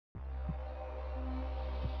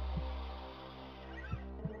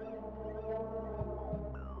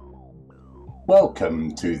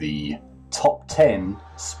Welcome to the top 10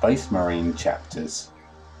 Space Marine chapters,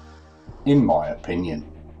 in my opinion.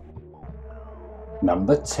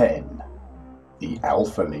 Number 10, the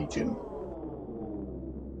Alpha Legion.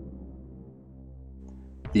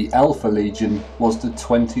 The Alpha Legion was the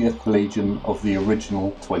 20th Legion of the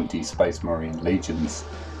original 20 Space Marine Legions.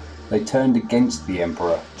 They turned against the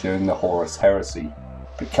Emperor during the Horus Heresy,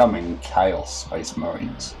 becoming Chaos Space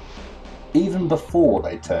Marines. Even before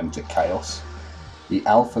they turned to Chaos, the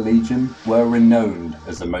Alpha Legion were renowned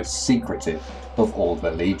as the most secretive of all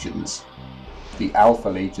the legions. The Alpha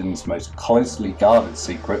Legion's most closely guarded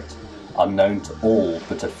secret, unknown to all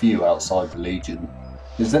but a few outside the Legion,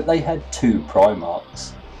 is that they had two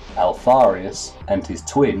Primarchs, Alpharius and his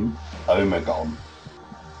twin, Omegon.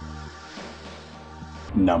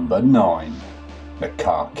 Number 9. The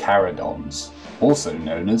Carcharodons, also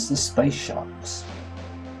known as the Space Sharks.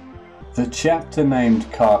 The chapter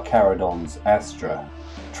named Carcharodons Astra,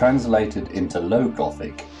 translated into Low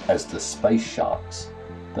Gothic as the Space Sharks,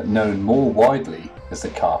 but known more widely as the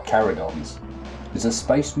Carcharodons, is a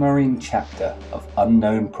Space Marine chapter of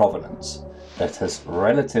unknown provenance that has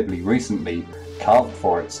relatively recently carved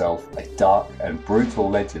for itself a dark and brutal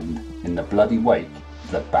legend in the bloody wake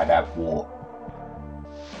of the Badab War.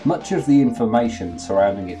 Much of the information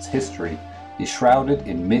surrounding its history is shrouded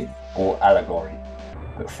in myth or allegory,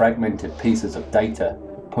 but fragmented pieces of data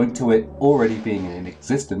point to it already being in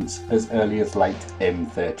existence as early as late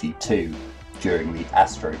M32 during the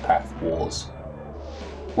Astropath Wars.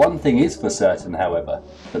 One thing is for certain, however,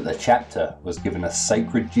 that the chapter was given a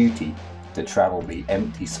sacred duty to travel the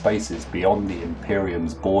empty spaces beyond the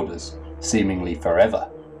Imperium's borders, seemingly forever,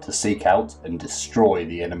 to seek out and destroy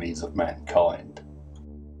the enemies of mankind.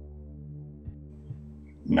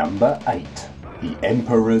 Number 8. The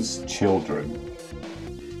Emperor's Children.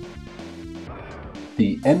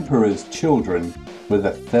 The Emperor's Children were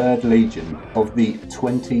the third legion of the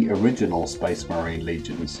 20 original Space Marine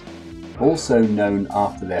legions, also known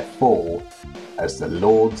after their fall as the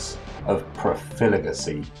Lords of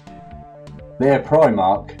Profligacy. Their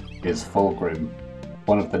Primarch is Fulgrim,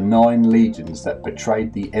 one of the 9 legions that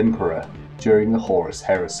betrayed the Emperor during the Horus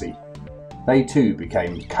Heresy. They too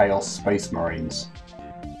became Chaos Space Marines.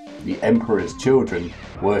 The Emperor's Children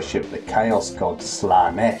worship the Chaos god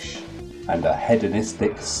Slanesh and are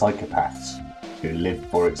hedonistic psychopaths who live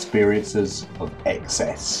for experiences of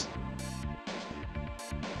excess.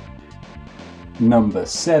 Number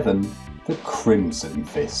 7. The Crimson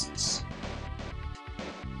Fists.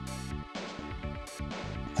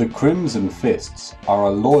 The Crimson Fists are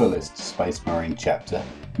a loyalist Space Marine chapter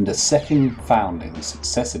and a second founding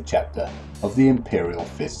successor chapter of the Imperial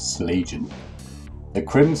Fists Legion. The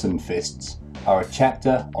Crimson Fists are a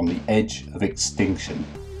chapter on the edge of extinction,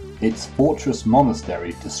 its fortress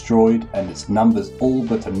monastery destroyed and its numbers all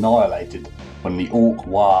but annihilated when the Orc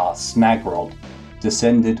War Snagrod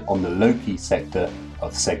descended on the Loki sector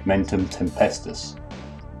of Segmentum Tempestus,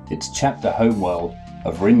 its chapter homeworld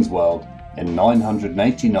of Rinsworld in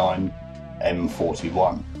 989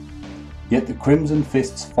 M41. Yet the Crimson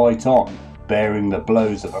Fists fight on, bearing the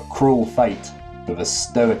blows of a cruel fate with a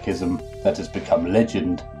stoicism that has become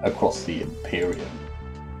legend across the Imperium.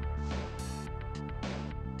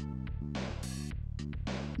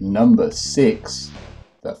 Number 6.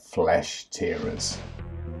 The Flesh Tearers.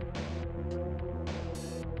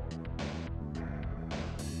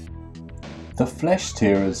 The Flesh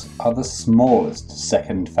Tearers are the smallest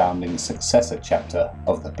second founding successor chapter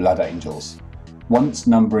of the Blood Angels, once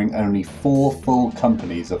numbering only 4 full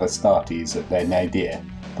companies of Astartes at their nadir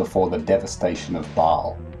before the devastation of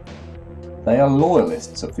Baal. They are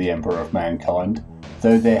loyalists of the Emperor of Mankind,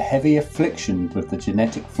 though their heavy affliction with the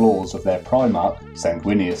genetic flaws of their Primarch,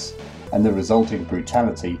 Sanguinius, and the resulting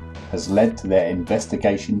brutality has led to their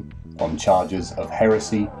investigation on charges of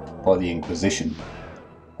heresy by the Inquisition.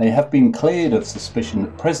 They have been cleared of suspicion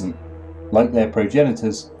at present. Like their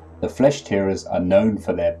progenitors, the Flesh Tearers are known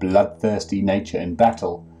for their bloodthirsty nature in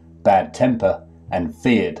battle, bad temper, and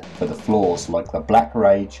feared for the flaws like the Black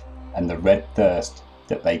Rage and the Red Thirst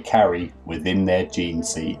that they carry within their gene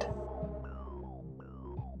seed.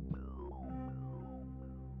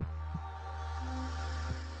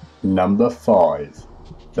 Number 5.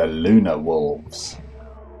 The Lunar Wolves.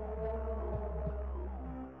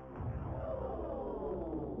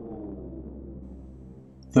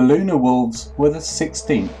 The Lunar Wolves were the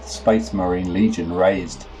 16th Space Marine Legion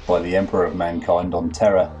raised by the Emperor of Mankind on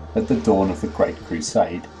Terra at the dawn of the Great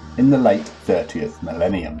Crusade in the late 30th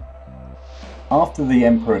millennium. After the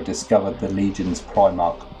Emperor discovered the Legion's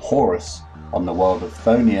Primarch Horus on the world of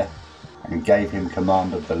Thonia and gave him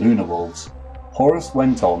command of the Lunar Wolves, Horus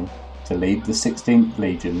went on to lead the 16th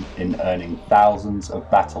Legion in earning thousands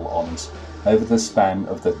of battle honours over the span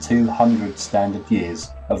of the 200 standard years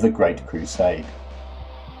of the Great Crusade.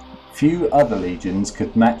 Few other legions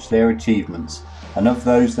could match their achievements, and of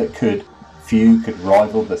those that could, few could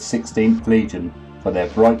rival the 16th Legion for their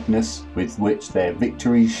brightness with which their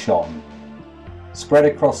victories shone. Spread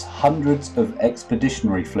across hundreds of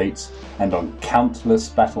expeditionary fleets and on countless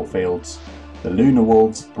battlefields, the Lunar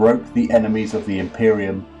Wolves broke the enemies of the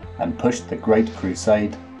Imperium and pushed the Great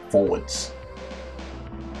Crusade forwards.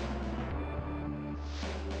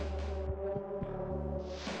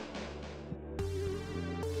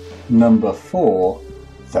 Number 4.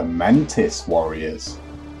 The Mantis Warriors.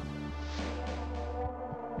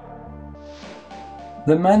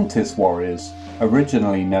 The Mantis Warriors,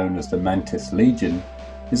 originally known as the Mantis Legion,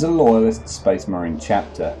 is a loyalist Space Marine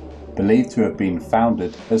chapter believed to have been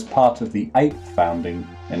founded as part of the 8th founding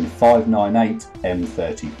in 598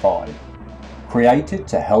 M35. Created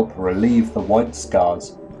to help relieve the White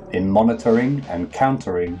Scars in monitoring and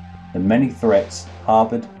countering the many threats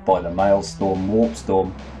harboured by the Maelstrom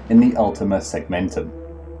Warpstorm in the Ultima Segmentum.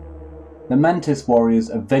 The Mantis Warriors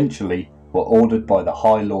eventually were ordered by the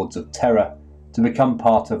High Lords of Terror to become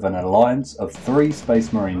part of an alliance of 3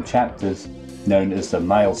 Space Marine chapters known as the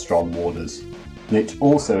Maelstrom Warders, which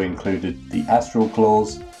also included the Astral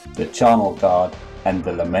Claws, the Charnel Guard and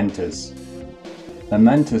the Lamenters. The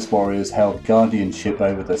Mantis Warriors held guardianship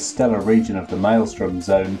over the stellar region of the Maelstrom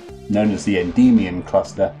Zone known as the Endymion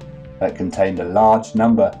Cluster that contained a large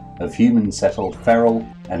number of human-settled feral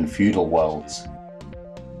and feudal worlds.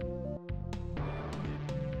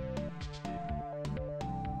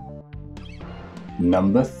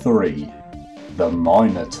 Number 3. The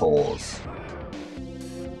Minotaurs.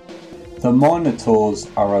 The Minotaurs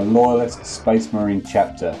are a loyalist Space Marine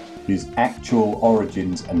chapter whose actual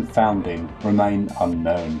origins and founding remain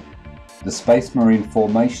unknown. The Space Marine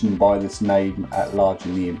formation by this name at large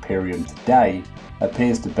in the Imperium today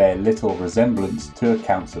appears to bear little resemblance to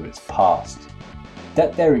accounts of its past.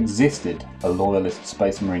 That there existed a loyalist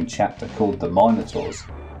Space Marine chapter called the Minotaurs,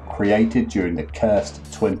 created during the cursed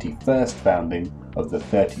 21st founding of the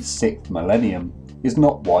 36th millennium, is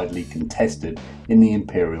not widely contested in the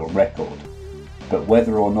Imperial record, but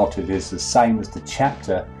whether or not it is the same as the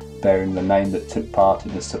chapter bearing the name that took part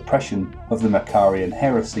in the suppression of the Macarian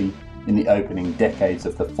heresy in the opening decades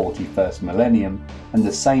of the 41st millennium, and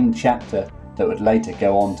the same chapter that would later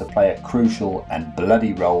go on to play a crucial and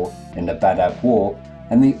bloody role in the Badab War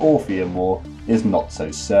and the Orpheum War, is not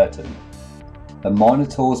so certain. The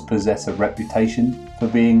Minotaurs possess a reputation for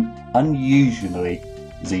being unusually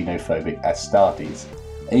xenophobic Astartes,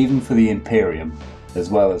 even for the Imperium,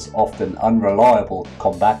 as well as often unreliable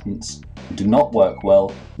combatants who do not work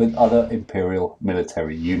well with other Imperial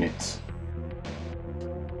military units.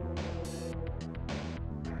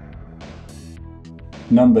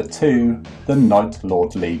 Number 2. The Night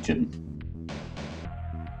Lord Legion.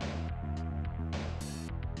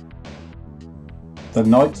 The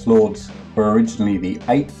Night Lords were originally the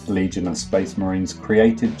 8th Legion of Space Marines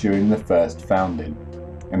created during the first founding,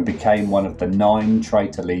 and became one of the 9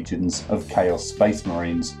 traitor legions of Chaos Space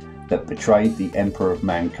Marines that betrayed the Emperor of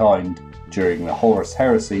Mankind during the Horus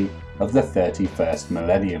Heresy of the 31st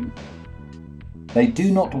millennium. They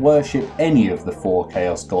do not worship any of the 4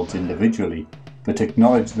 Chaos Gods individually, but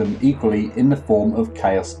acknowledge them equally in the form of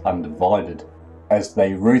Chaos Undivided, as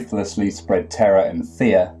they ruthlessly spread terror and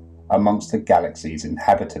fear amongst the galaxy's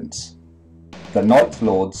inhabitants. The Night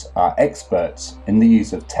Lords are experts in the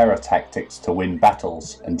use of terror tactics to win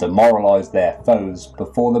battles and demoralise their foes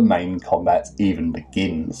before the main combat even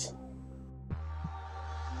begins.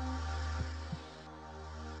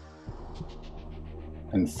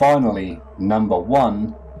 And finally, number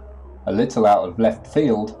 1, a little out of left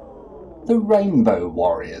field, the Rainbow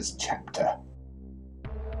Warriors chapter.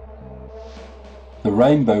 The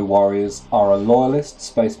Rainbow Warriors are a loyalist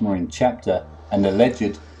Space Marine chapter and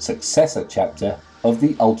alleged successor chapter of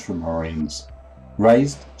the Ultramarines.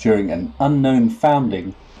 Raised during an unknown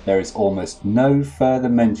founding, there is almost no further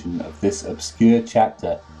mention of this obscure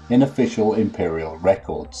chapter in official Imperial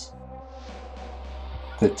records.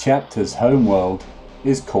 The chapter's homeworld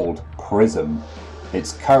is called Prism.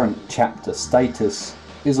 Its current chapter status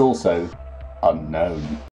is also unknown.